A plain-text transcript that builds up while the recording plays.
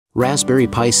Raspberry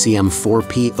Pi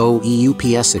CM4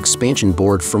 PoE UPS expansion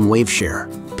board from Waveshare.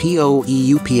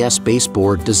 PoE UPS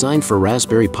baseboard designed for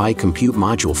Raspberry Pi Compute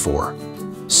Module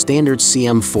 4. Standard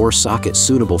CM4 socket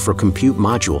suitable for Compute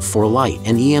Module 4 Lite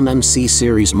and eMMC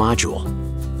series module.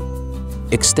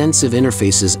 Extensive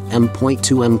interfaces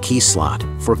M.2M key slot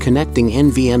for connecting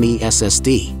NVMe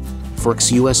SSD. Forks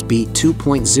USB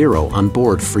 2.0 on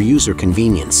board for user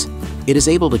convenience. It is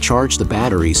able to charge the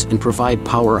batteries and provide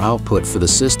power output for the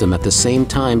system at the same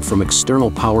time from external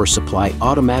power supply.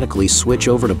 Automatically switch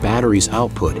over to batteries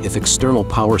output if external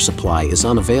power supply is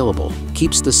unavailable.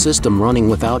 Keeps the system running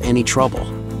without any trouble.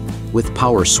 With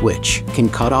power switch, can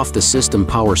cut off the system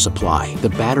power supply. The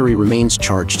battery remains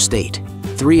charged state.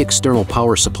 3 external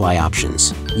power supply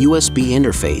options: USB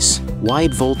interface,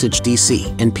 wide voltage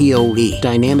DC, and PoE.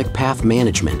 Dynamic path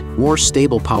management, more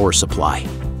stable power supply.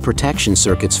 Protection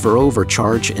circuits for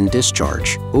overcharge and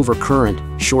discharge,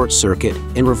 overcurrent, short circuit,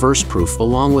 and reverse proof,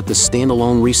 along with the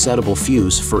standalone resettable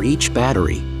fuse for each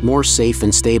battery, more safe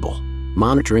and stable.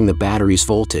 Monitoring the battery's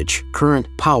voltage, current,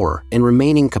 power, and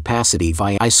remaining capacity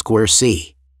via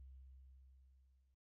I2C.